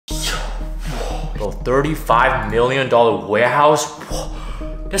Bro, $35 million warehouse? Whoa,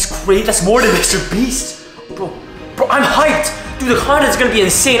 that's great. That's more than Mr. Beast. Bro, I'm hyped. Dude, the content's gonna be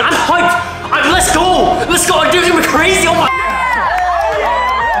insane. I'm hyped. Let's go. Let's go. Dude, it's gonna be crazy. Oh my.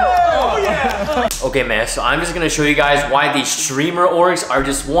 Okay, man, so I'm just gonna show you guys why these streamer orgs are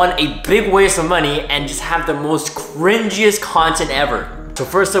just a big waste of money and just have the most cringiest content ever. So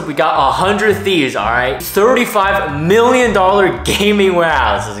first up, we got 100 Thieves, all right? $35 million gaming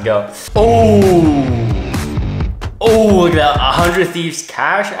warehouse, let's go. Oh, look at that, 100 Thieves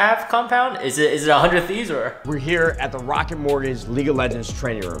Cash App compound? Is it 100 Thieves or? We're here at the Rocket Mortgage League of Legends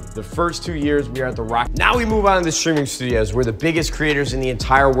training room. The first 2 years we are at the Rocket. Now we move on to the streaming studios where the biggest creators in the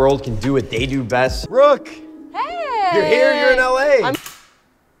entire world can do what they do best. Rook! Hey! You're here, you're in LA.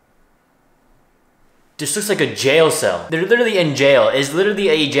 This looks like a jail cell. They're literally in jail. It's literally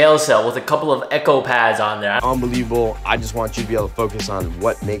a jail cell with a couple of echo pads on there. Unbelievable. I just want you to be able to focus on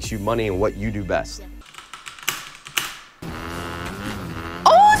what makes you money and what you do best.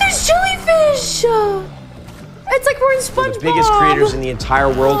 Oh, there's jellyfish! It's like we're in SpongeBob. The biggest creators in the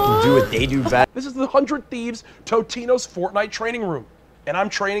entire world can do what they do best. This is the 100 Thieves Totino's Fortnite training room. And I'm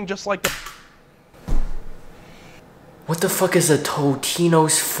training just like the... What the fuck is a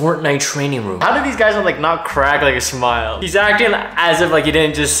Totino's Fortnite training room? How did these guys not crack like a smile? He's acting as if he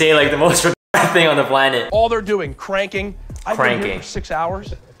didn't just say the most thing on the planet. All they're doing, cranking. I've been here for 6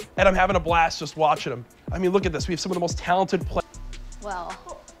 hours, and I'm having a blast just watching them. I mean, look at this. We have some of the most talented players. Well,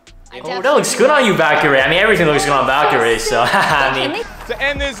 that looks good on you, Valkyrae. I mean, everything looks good on Valkyrae, so I mean. To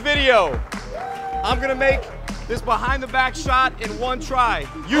end this video, I'm gonna make this behind the back shot in one try.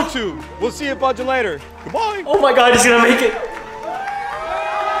 YouTube, we'll see you a bunch later. Goodbye. Oh my God, he's gonna make it.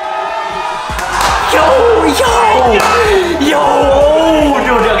 Yo!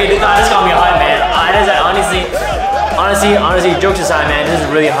 Dude, okay, this got me hype, man. Honestly, jokes aside, man, this is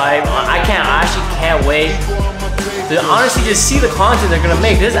really hype. I actually can't wait to honestly just see the content they're gonna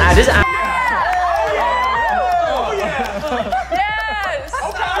make.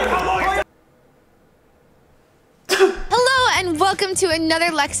 and welcome to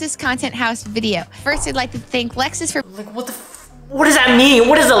another Lexus Content House video. First, I'd like to thank Lexus for what does that mean?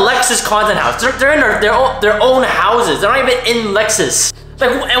 What is a Lexus Content House? They're in their own houses. They're not even in Lexus.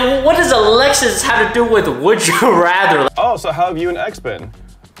 And what does a Lexus have to do with Would You Rather? Oh, so how have you and X been?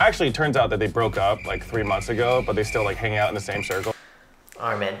 Actually, it turns out that they broke up 3 months ago, but they still hang out in the same circle.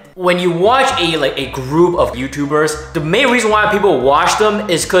 Alright, man. When you watch a group of YouTubers, the main reason why people watch them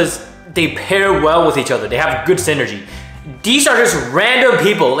is because they pair well with each other. They have good synergy. These are just random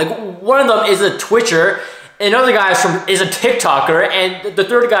people. One of them is a Twitcher, another guy is a TikToker, and the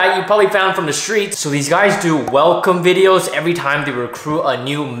third guy you probably found from the streets. So these guys do welcome videos every time they recruit a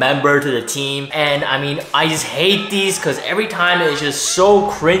new member to the team. And I mean, I just hate these because every time it's just so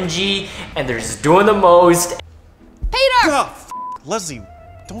cringy and they're just doing the most. Peter! Leslie,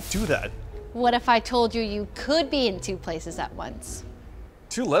 don't do that. What if I told you you could be in two places at once?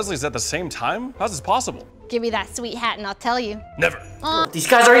 2 Leslies at the same time? How's this possible? Give me that sweet hat and I'll tell you. Never. You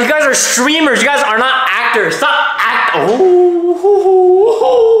guys are streamers. You guys are not actors. Stop acting.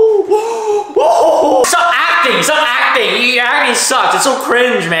 Stop acting. Stop acting. Your acting sucks. It's so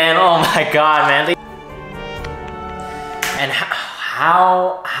cringe, man. Oh my God, man. And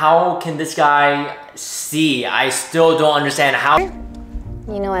how can this guy see? I still don't understand how.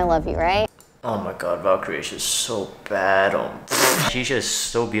 You know I love you, right? Oh my God, Valkyrae is just so bad. She's just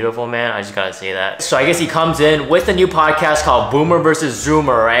so beautiful, man. I just gotta say that. So I guess he comes in with a new podcast called Boomer vs.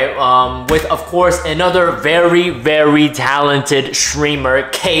 Zoomer, right? With, of course, another very, very talented streamer,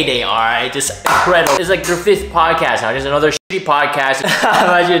 K-Day, all right? Just incredible. It's like their 5th podcast now. Just another shitty podcast.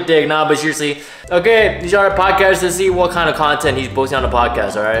 Imagine a dig, nah, but seriously. Okay, these are our podcasts to see what kind of content he's posting on the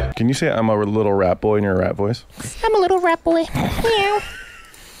podcast, all right? Can you say I'm a little rap boy in your rap voice? I'm a little rap boy. Meow.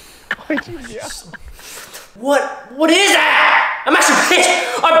 Yeah. What is that? I'm actually pissed.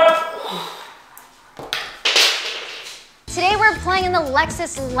 Today we're playing in the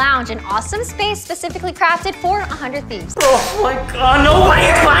Lexus Lounge, an awesome space specifically crafted for 100 Thieves. Oh my God, nobody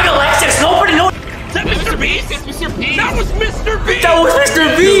is buying a Lexus. Nobody knows. Is that Mr. Beast? It's Mr. Beast. That was Mr. Beast. That was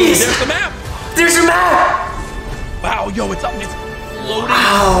Mr. Beast. There's the map. There's your map. Wow, yo, it's up. It's floating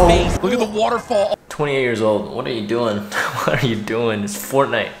in space. Look at the waterfall. 28 years old. What are you doing? What are you doing? It's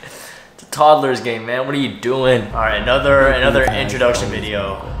Fortnite. It's a toddler's game, man. What are you doing? All right, another introduction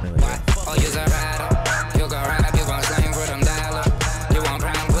video.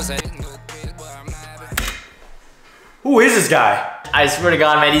 Who is this guy? I swear to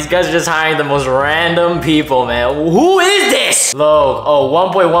God, man, these guys are just hiring the most random people, man. Who is this? Low, oh,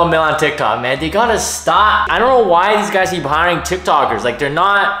 1.1 million on TikTok, man. They gotta stop. I don't know why these guys keep hiring TikTokers. Like, they're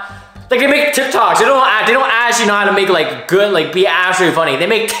not Like they make TikToks. They don't actually know how to make like good, like be absolutely funny. They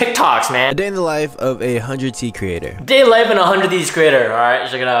make TikToks, man. A day in the life of a 100T creator. Day in the life of a 100T creator. All right,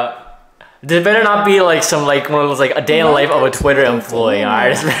 check it out. This better not be like some like one of those like a day in the life of a Twitter employee. All right,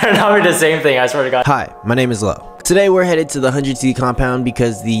 this better not be the same thing. I swear to God. Hi, my name is Lo. Today we're headed to the 100T compound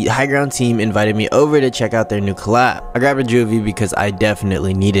because the High Ground team invited me over to check out their new collab. I grabbed a juvie because I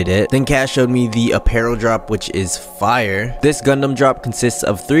definitely needed it. Then Cash showed me the apparel drop, which is fire. This Gundam drop consists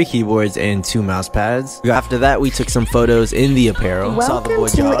of 3 keyboards and 2 mouse pads. After that, we took some photos in the apparel. Welcome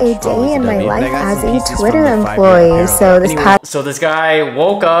to a day in my life as a Twitter employee. So this guy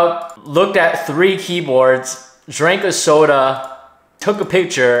woke up, looked at 3 keyboards, drank a soda, took a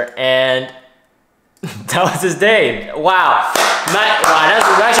picture, and that was his day. Wow.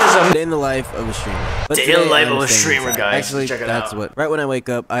 That's just some day in the life of a streamer. But day in the life of a streamer, guys. Actually, check it that's out. what. Right when I wake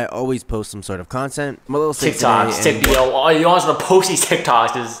up, I always post some sort of content. I'm a little sick TikToks. today, Yo, all you want to post these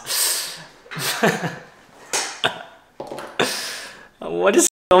TikToks is. What is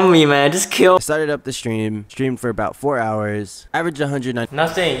killing me, man? Just kill. I started up the streamed for about 4 hours, averaged 190.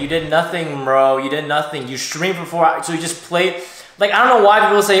 Nothing. You did nothing, bro. You did nothing. You streamed for 4 hours. So you just played. Like, I don't know why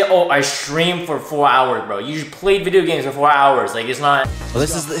people say, oh, I streamed for 4 hours, bro. You just played video games for 4 hours. Like, it's not. Well,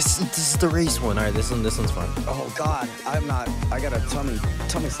 this is the race one. All right, this one's fun. Oh God, I'm not. I got a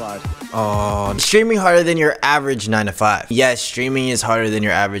tummy slide. Oh, streaming harder than your average 9 to 5. Yes, streaming is harder than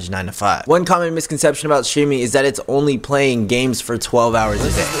your average 9 to 5. One common misconception about streaming is that it's only playing games for 12 hours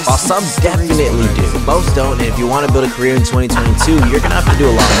a day. While some definitely do, most don't. And if you want to build a career in 2022, you're gonna have to do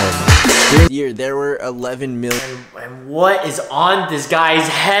a lot more. During the year, there were 11 million. And what is on this guy's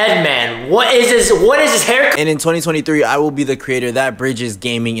head, man? What is this? What is his haircut? And in 2023, I will be the creator that bridges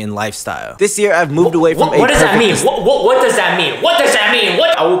gaming and lifestyle. This year, I've moved away from what does that mean? What does that mean? What does that mean?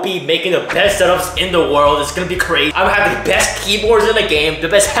 What? I will be making the best setups in the world. It's gonna be crazy. I'm gonna have the best keyboards in the game, the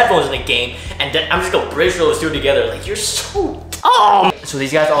best headphones in the game, and then I'm just gonna bridge those two together. Like, you're so dumb. So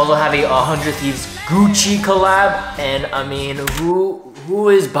these guys also have a 100 Thieves Gucci collab, and I mean, who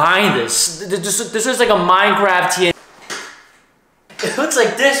is buying this? This is like a Minecraft TN. It looks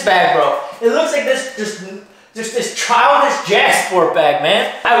like this bag, bro. It looks like this childish JanSport bag,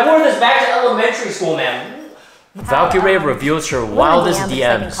 man. I wore this back to elementary school, man. Valkyrae reveals her wildest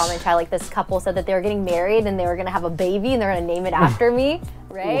DMs. Comment chat, like this couple said that they were getting married and they were gonna have a baby and they're gonna name it after me,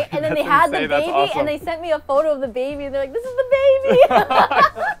 right? And then they had the baby and they sent me a photo of the baby and they're like, "This is the baby."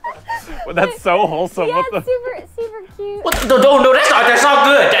 Well, that's so wholesome. Yeah, it's super cute. What? No, that's not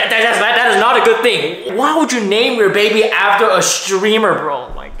good. That is not a good thing. Why would you name your baby after a streamer, bro?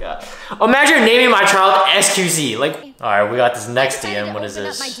 Oh my god. Imagine naming my child SQC. Like, all right, we got this next DM. What is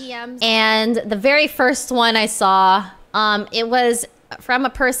this? And the very first one I saw, it was from a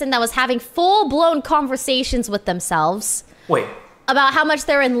person that was having full-blown conversations with themselves. Wait. About how much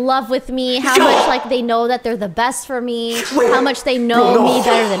they're in love with me, how much like they know that they're the best for me, how much they know me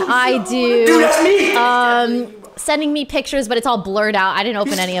better than I do. Dude, that's me. Sending me pictures, but it's all blurred out. I didn't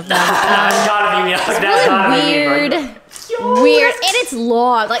open any of them. It's really weird. Weird, and it's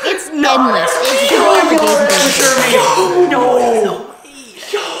long. Like, it's endless.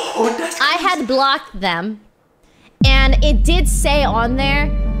 I had blocked them, and it did say on there,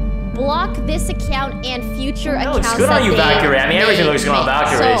 block this account and future accounts. It's good on you, Valkyrae. I mean, everything looks good on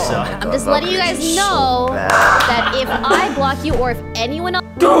Valkyrae, so. I'm just letting you guys know that if I block you or if anyone else.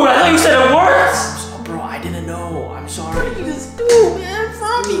 Dude, I thought you said it works. Bro, I didn't know. I'm sorry. What did you just do, man?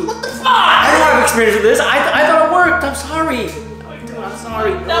 From me? What the fuck? I don't have experience with this. I thought it worked. I'm sorry. Dude, I'm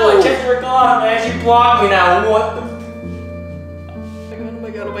sorry. No, my chances are gone, man. She blocked me now. What the?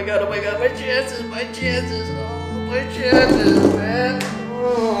 Oh my god. My chances. Oh, my chances, man.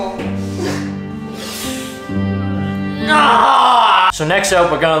 Oh. So next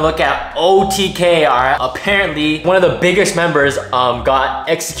up, we're gonna look at OTK, alright? Apparently, one of the biggest members got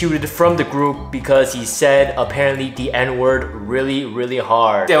executed from the group because he said, apparently, the N-word really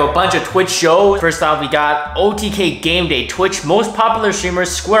hard. There were a bunch of Twitch shows. First off, we got OTK Game Day. Twitch most popular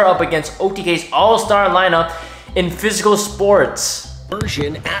streamers square up against OTK's all-star lineup in physical sports.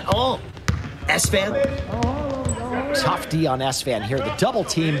 Version at all. S-Fan. Tough D on S-Fan here. The double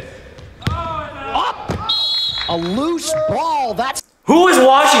team. Up! A loose ball. That's who is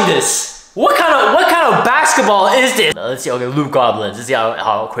watching this? What kind of basketball is this? Let's see. Okay, Loop Goblins. Let's see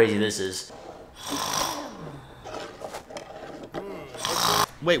how crazy this is.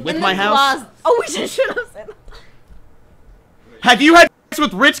 Wait, with my house? Oh, we should have said. Have you had sex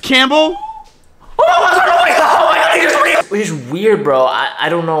with Rich Campbell? Oh my god! is weird, bro. I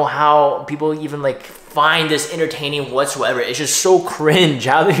don't know how people even like find this entertaining whatsoever. It's just so cringe.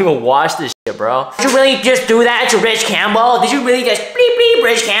 How do you even watch this shit, bro? Did you really just do that to Rich Campbell? Did you really just bleep bleep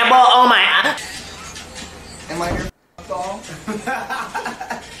Rich Campbell? Oh my. Am I your doll?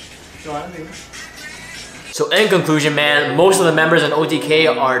 So in conclusion, man, most of the members in OTK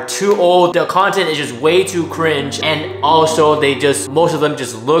are too old. The content is just way too cringe. And also most of them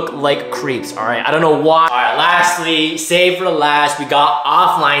just look like creeps, all right? I don't know why. All right, lastly, save for the last, we got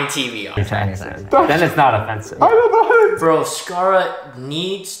offline TV. Then it's not offensive. Bro, Skara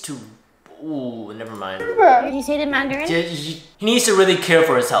needs to, ooh, never mind. Did you say the Mandarin? He needs to really care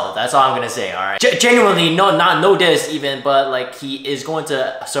for his health. That's all I'm gonna say, all right? Genuinely, no diss even, but like he is going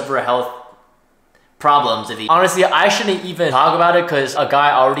to suffer health problems if he... Honestly, I shouldn't even talk about it because a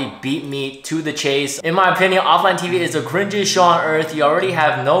guy already beat me to the chase. In my opinion, offline TV is the cringiest show on earth. You already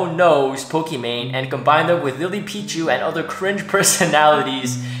have no nose Pokemon and combine them with Lily Pichu and other cringe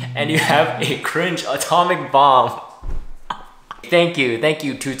personalities and you have a cringe atomic bomb. Thank you,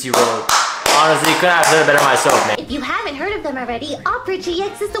 Tootsie Roll. Honestly, couldn't have said it better myself, man. If you haven't heard of them already, Opera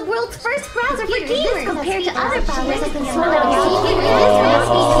GX is the world's first browser for gamers compared to other browsers like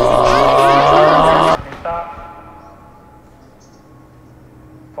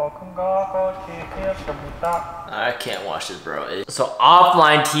I can't watch this, bro. So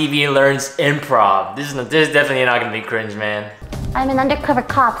offline TV learns improv. This is definitely not gonna be cringe, man. I'm an undercover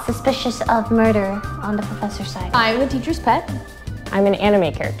cop suspicious of murder on the professor's side. I'm the teacher's pet. I'm an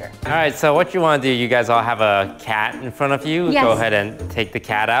anime character. All right, so what you want to do, you guys all have a cat in front of you. Yes. Go ahead and take the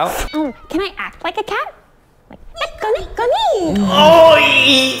cat out. Can I act like a cat? Like, Gani.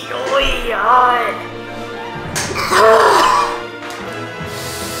 Oi!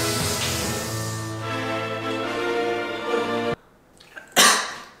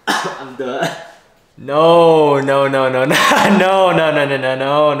 I'm done. No. Oh,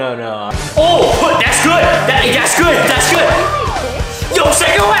 that's good. Yo,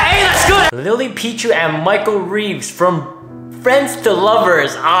 second way, hey, that's good. Lily Pichu and Michael Reeves from Friends to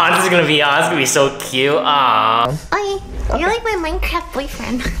Lovers. Ah, this is gonna be so cute. Ah. You're like my Minecraft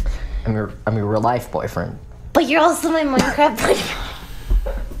boyfriend. I'm your real life boyfriend. But you're also my Minecraft boyfriend.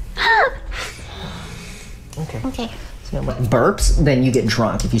 Okay. So when burps, then you get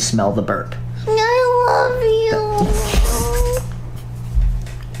drunk if you smell the burp. I love you.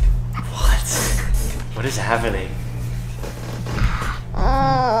 What is happening?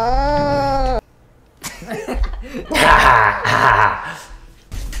 I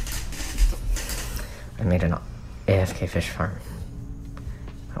made an AFK fish farm.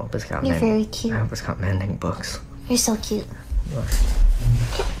 I hope it's got You're very cute. I hope it's got mending books. You're so cute.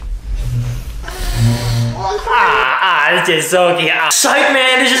 This is so cute. Psych,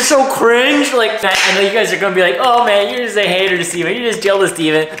 man, this is so cringe. Like, I know you guys are gonna be like, oh man, you're just a hater to Steven. You're just jealous,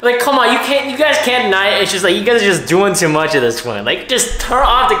 Steven. Like, come on, you guys can't deny it. It's just like, you guys are just doing too much at this point. Like, just turn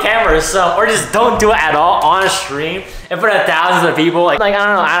off the camera or something, or just don't do it at all on a stream in front of thousands of people. Like I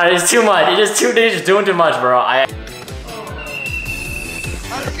don't know, it's too much. They're just doing too much, bro.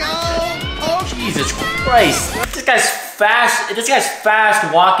 Jesus Christ. This guy's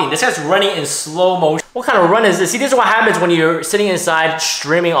fast walking. This guy's running in slow motion. What kind of run is this? See, this is what happens when you're sitting inside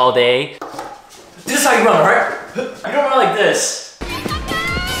streaming all day. This is how you run, right? You don't run like this.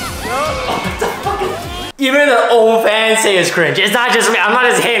 Even the old fans say it's cringe. It's not just me. I'm not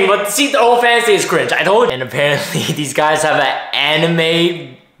just hating, but see, the old fans say it's cringe. I told you. And apparently these guys have an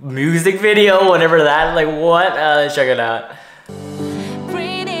anime music video, whatever that. Like what? Let's check it out.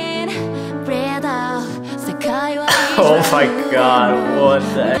 Oh my god, what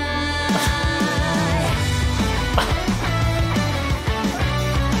the heck?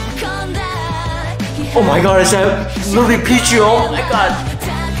 Oh my god, is that Lily Pichu? Oh my god.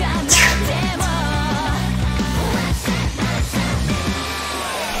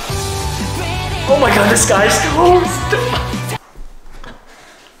 Oh my god, this guy's so...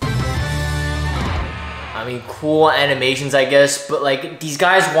 I mean, cool animations, I guess, but like, these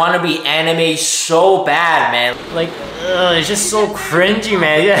guys want to be anime so bad, man. Like, it's just so cringy,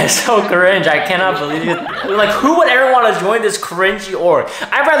 man. Yeah, it's so cringe. I cannot believe it. Like, who would ever want to join this cringy org?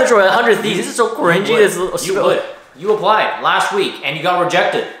 I'd rather join 100 Thieves. This is so cringy. You applied last week and you got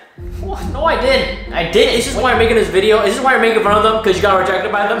rejected. No, I didn't. It's just why I'm making this video. Is this why you're making fun of them? Because you got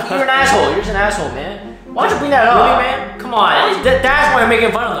rejected by them? You're an asshole. You're just an asshole, man. Why'd you bring that up? Really, man? Come on. That's why I'm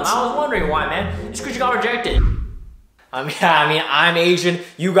making fun of them. I was wondering why, man. It's because you got rejected. I mean, I'm Asian.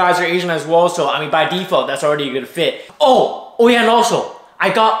 You guys are Asian as well. So, I mean, by default, that's already a good fit. Oh yeah, and also, I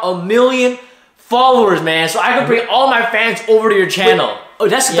got 1 million followers, man. So I can bring all my fans over to your channel. Oh,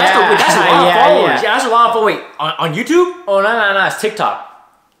 that's a lot of followers. Yeah, that's a lot of followers. Wait, on YouTube? Oh, no, it's TikTok.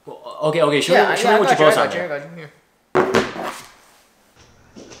 Okay, show me what you post on there.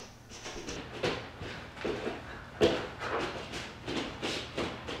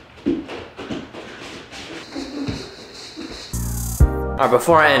 Alright,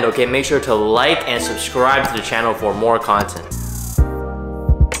 before I end, okay, make sure to like and subscribe to the channel for more content.